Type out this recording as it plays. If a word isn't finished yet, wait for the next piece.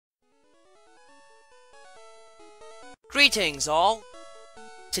Greetings all!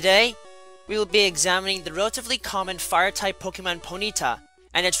 Today, we will be examining the relatively common Fire-type Pokemon Ponyta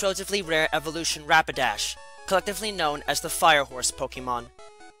and its relatively rare evolution Rapidash, collectively known as the Fire Horse Pokémon.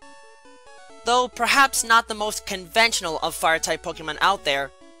 Though perhaps not the most conventional of Fire-type Pokemon out there,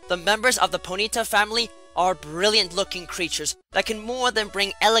 the members of the Ponyta family are brilliant-looking creatures that can more than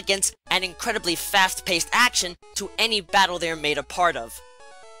bring elegance and incredibly fast-paced action to any battle they are made a part of.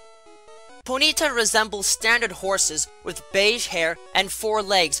 Ponyta resemble standard horses with beige hair and 4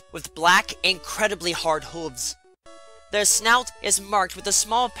 legs with black, incredibly hard hooves. Their snout is marked with a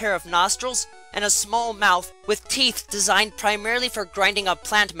small pair of nostrils and a small mouth with teeth designed primarily for grinding up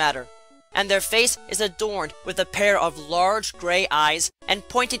plant matter, and their face is adorned with a pair of large gray eyes and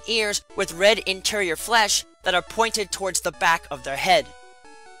pointed ears with red interior flesh that are pointed towards the back of their head.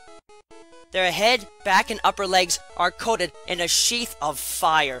 Their head, back, and upper legs are coated in a sheath of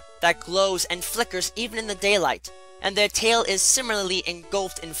fire that glows and flickers even in the daylight, and their tail is similarly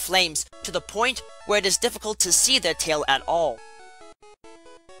engulfed in flames to the point where it is difficult to see their tail at all.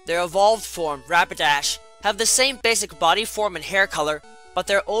 Their evolved form, Rapidash, have the same basic body form and hair color, but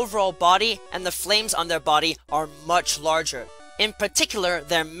their overall body and the flames on their body are much larger. In particular,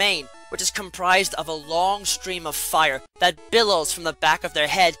 their mane, which is comprised of a long stream of fire that billows from the back of their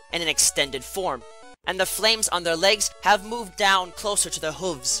head in an extended form, and the flames on their legs have moved down closer to their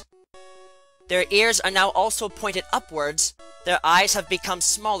hooves. Their ears are now also pointed upwards, their eyes have become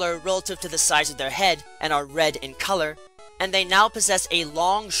smaller relative to the size of their head and are red in color, and they now possess a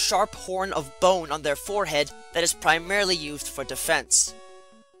long, sharp horn of bone on their forehead that is primarily used for defense.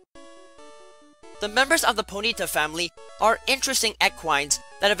 The members of the Ponyta family are interesting equines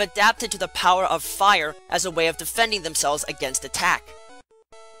that have adapted to the power of fire as a way of defending themselves against attack.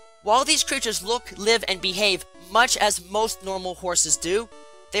 While these creatures look, live, and behave much as most normal horses do,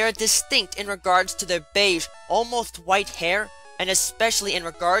 they are distinct in regards to their beige, almost white hair, and especially in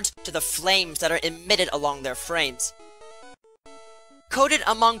regards to the flames that are emitted along their frames. Coated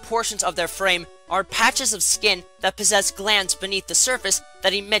among portions of their frame are patches of skin that possess glands beneath the surface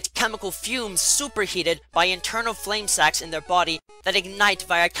that emit chemical fumes superheated by internal flame sacs in their body that ignite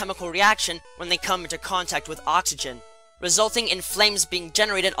via chemical reaction when they come into contact with oxygen, resulting in flames being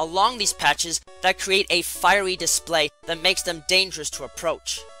generated along these patches that create a fiery display that makes them dangerous to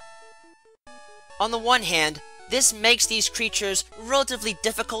approach. On the one hand, this makes these creatures relatively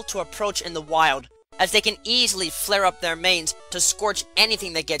difficult to approach in the wild, as they can easily flare up their manes to scorch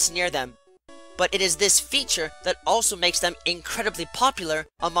anything that gets near them. But it is this feature that also makes them incredibly popular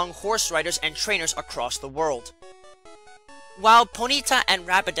among horse riders and trainers across the world. While Ponyta and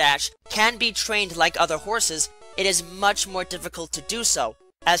Rapidash can be trained like other horses, it is much more difficult to do so,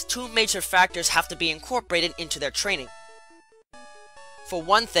 as 2 major factors have to be incorporated into their training. For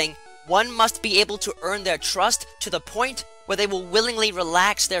one thing, one must be able to earn their trust to the point where they will willingly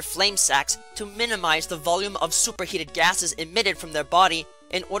relax their flame sacs to minimize the volume of superheated gases emitted from their body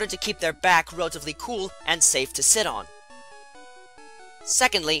in order to keep their back relatively cool and safe to sit on.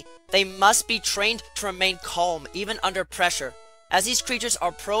 Secondly, they must be trained to remain calm even under pressure, as these creatures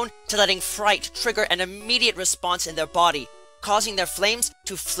are prone to letting fright trigger an immediate response in their body, causing their flames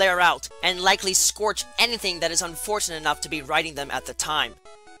to flare out and likely scorch anything that is unfortunate enough to be riding them at the time.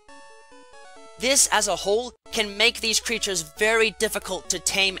 This, as a whole, can make these creatures very difficult to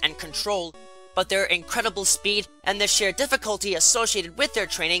tame and control, but their incredible speed and the sheer difficulty associated with their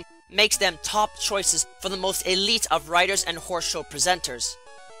training makes them top choices for the most elite of riders and horse show presenters.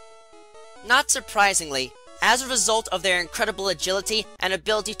 Not surprisingly, as a result of their incredible agility and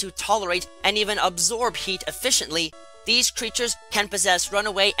ability to tolerate and even absorb heat efficiently, these creatures can possess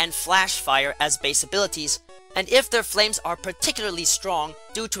runaway and flash fire as base abilities, and if their flames are particularly strong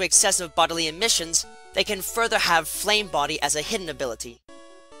due to excessive bodily emissions, they can further have flame body as a hidden ability.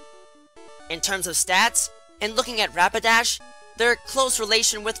 In terms of stats, in looking at Rapidash, their close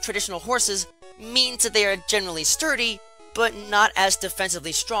relation with traditional horses means that they are generally sturdy, but not as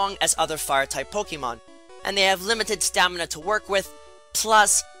defensively strong as other fire-type Pokemon, and they have limited stamina to work with,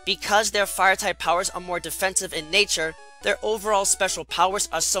 plus, because their fire-type powers are more defensive in nature, their overall special powers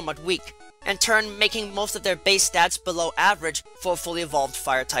are somewhat weak, in turn making most of their base stats below average for a fully evolved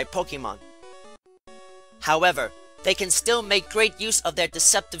fire-type Pokemon. However, they can still make great use of their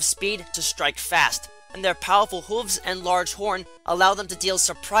deceptive speed to strike fast, and their powerful hooves and large horn allow them to deal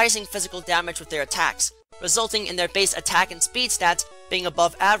surprising physical damage with their attacks, resulting in their base attack and speed stats being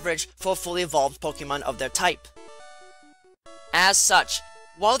above average for a fully evolved Pokemon of their type. As such,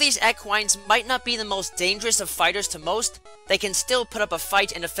 while these equines might not be the most dangerous of fighters to most, they can still put up a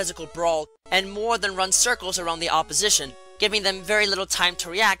fight in a physical brawl, and more than run circles around the opposition, giving them very little time to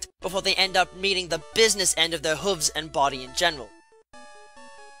react before they end up meeting the business end of their hooves and body in general.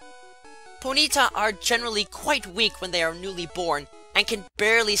 Ponyta are generally quite weak when they are newly born and can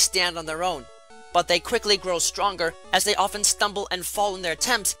barely stand on their own, but they quickly grow stronger as they often stumble and fall in their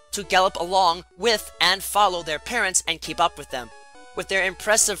attempts to gallop along with and follow their parents and keep up with them, with their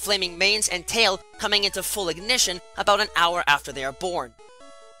impressive flaming manes and tail coming into full ignition about an hour after they are born.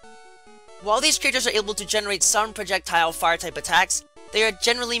 While these creatures are able to generate some projectile fire-type attacks, they are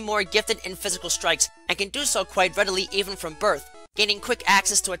generally more gifted in physical strikes and can do so quite readily even from birth, gaining quick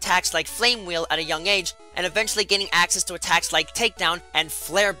access to attacks like Flame Wheel at a young age, and eventually gaining access to attacks like Takedown and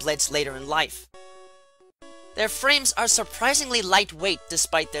Flare Blitz later in life. Their frames are surprisingly lightweight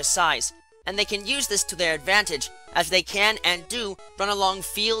despite their size, and they can use this to their advantage, as they can and do run along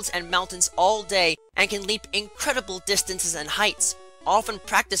fields and mountains all day and can leap incredible distances and heights, often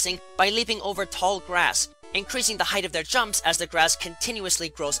practicing by leaping over tall grass, increasing the height of their jumps as the grass continuously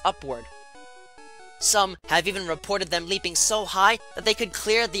grows upward. Some have even reported them leaping so high that they could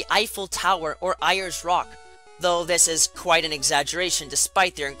clear the Eiffel Tower or Ayers Rock, though this is quite an exaggeration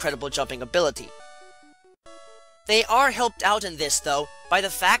despite their incredible jumping ability. They are helped out in this, though, by the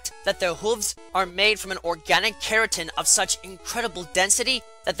fact that their hooves are made from an organic keratin of such incredible density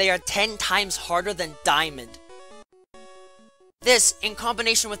that they are 10 times harder than diamond. This, in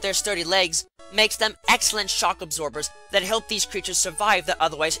combination with their sturdy legs, makes them excellent shock absorbers that help these creatures survive their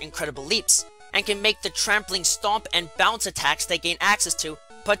otherwise incredible leaps, and can make the trampling stomp and bounce attacks they gain access to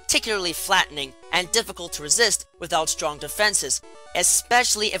particularly flattening and difficult to resist without strong defenses,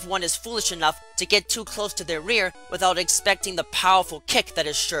 especially if one is foolish enough to get too close to their rear without expecting the powerful kick that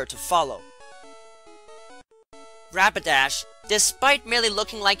is sure to follow. Rapidash, despite merely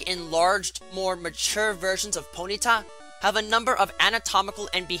looking like enlarged, more mature versions of Ponyta, have a number of anatomical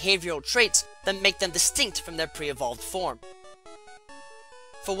and behavioral traits that make them distinct from their pre-evolved form.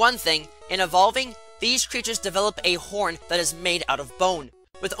 For one thing, in evolving, these creatures develop a horn that is made out of bone,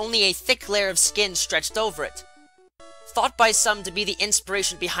 with only a thick layer of skin stretched over it. Thought by some to be the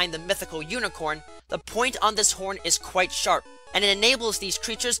inspiration behind the mythical unicorn, the point on this horn is quite sharp, and it enables these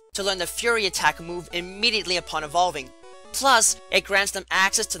creatures to learn the Fury Attack move immediately upon evolving. Plus, it grants them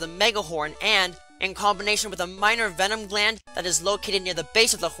access to the Mega Horn and, in combination with a minor venom gland that is located near the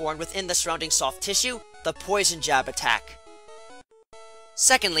base of the horn within the surrounding soft tissue, the Poison Jab attack.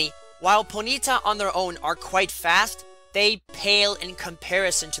 Secondly, while Ponyta on their own are quite fast, they pale in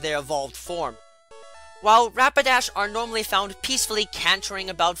comparison to their evolved form. While Rapidash are normally found peacefully cantering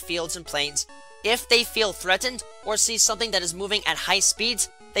about fields and plains, if they feel threatened or see something that is moving at high speeds,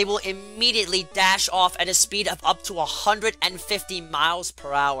 they will immediately dash off at a speed of up to 150 miles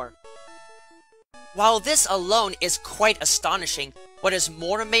per hour. While this alone is quite astonishing, what is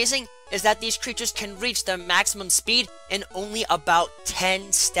more amazing is that these creatures can reach their maximum speed in only about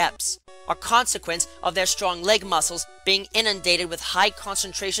 10 steps, a consequence of their strong leg muscles being inundated with high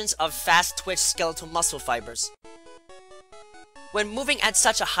concentrations of fast-twitch skeletal muscle fibers. When moving at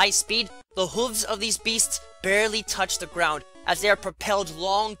such a high speed, the hooves of these beasts barely touch the ground, as they are propelled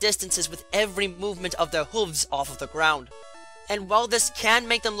long distances with every movement of their hooves off of the ground. And while this can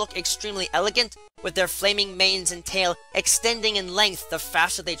make them look extremely elegant, with their flaming manes and tail extending in length the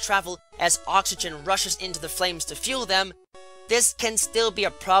faster they travel as oxygen rushes into the flames to fuel them, this can still be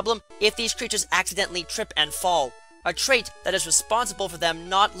a problem if these creatures accidentally trip and fall, a trait that is responsible for them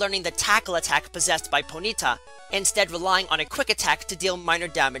not learning the tackle attack possessed by Ponyta, instead relying on a quick attack to deal minor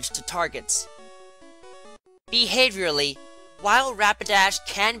damage to targets. Behaviorally, while Rapidash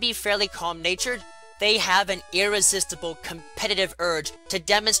can be fairly calm-natured, they have an irresistible competitive urge to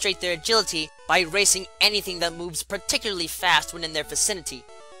demonstrate their agility by racing anything that moves particularly fast when in their vicinity,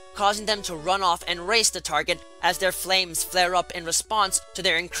 causing them to run off and race the target as their flames flare up in response to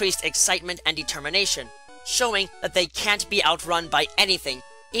their increased excitement and determination, showing that they can't be outrun by anything,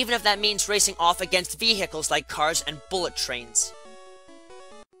 even if that means racing off against vehicles like cars and bullet trains.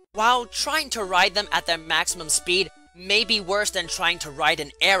 While trying to ride them at their maximum speed may be worse than trying to ride an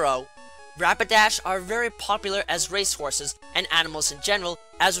arrow, Rapidash are very popular as racehorses and animals in general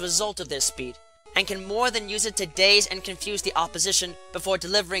as a result of their speed, and can more than use it to daze and confuse the opposition before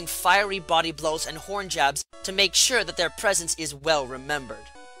delivering fiery body blows and horn jabs to make sure that their presence is well remembered.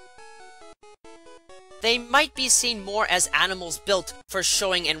 They might be seen more as animals built for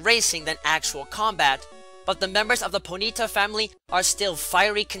showing and racing than actual combat, but the members of the Ponyta family are still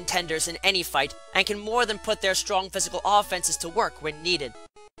fiery contenders in any fight and can more than put their strong physical offenses to work when needed.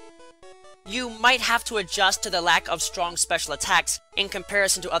 You might have to adjust to the lack of strong special attacks in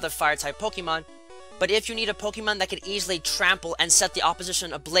comparison to other fire-type Pokemon, but if you need a Pokemon that can easily trample and set the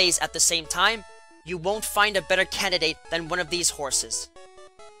opposition ablaze at the same time, you won't find a better candidate than one of these horses.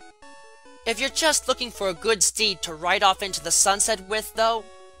 If you're just looking for a good steed to ride off into the sunset with, though,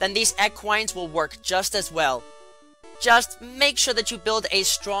 then these equines will work just as well. Just make sure that you build a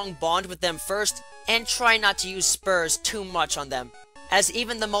strong bond with them first, and try not to use spurs too much on them, as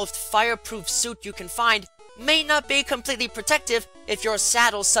even the most fireproof suit you can find may not be completely protective if your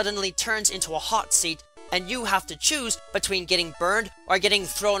saddle suddenly turns into a hot seat and you have to choose between getting burned or getting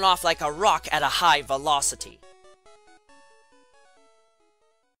thrown off like a rock at a high velocity.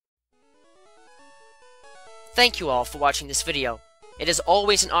 Thank you all for watching this video. It is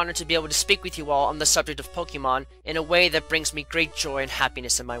always an honor to be able to speak with you all on the subject of Pokemon in a way that brings me great joy and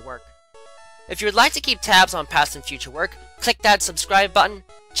happiness in my work. If you would like to keep tabs on past and future work, click that subscribe button,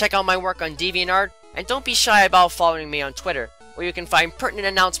 check out my work on DeviantArt, and don't be shy about following me on Twitter, where you can find pertinent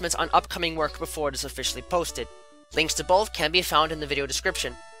announcements on upcoming work before it is officially posted. Links to both can be found in the video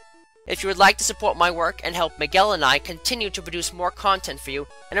description. If you would like to support my work and help Miguel and I continue to produce more content for you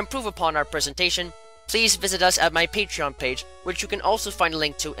and improve upon our presentation, please visit us at my Patreon page, which you can also find a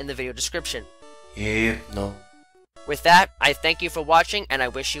link to in the video description. With that, I thank you for watching and I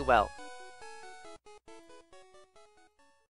wish you well.